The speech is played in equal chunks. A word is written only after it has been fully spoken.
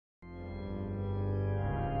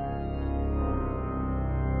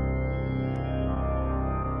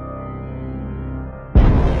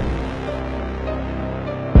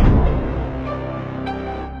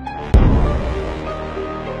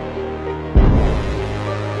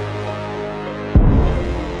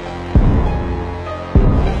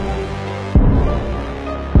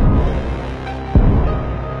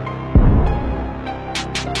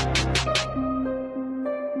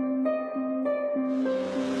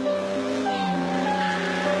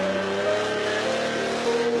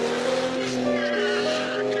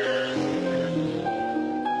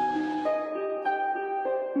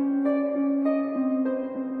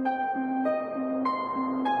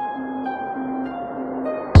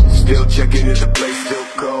Still checking if the place still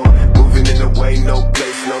cold. Moving in the way, no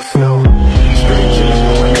place, no snow. Straight chillin'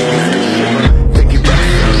 with my niggas, they shiver. Think you about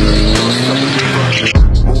something, you know it's something deeper.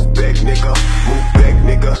 Move back, nigga, move back,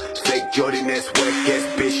 nigga. Fake Jordan, that's whack ass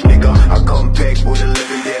bitch, nigga. I come back with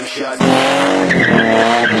 11 damn shots.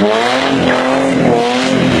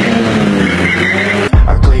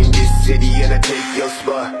 I claim this city and I take your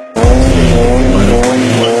spot.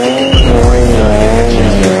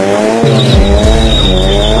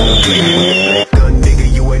 Gun nigga,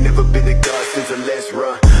 you ain't never been a god since the last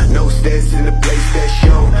run. No stats in the place that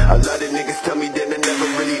show. A lot of niggas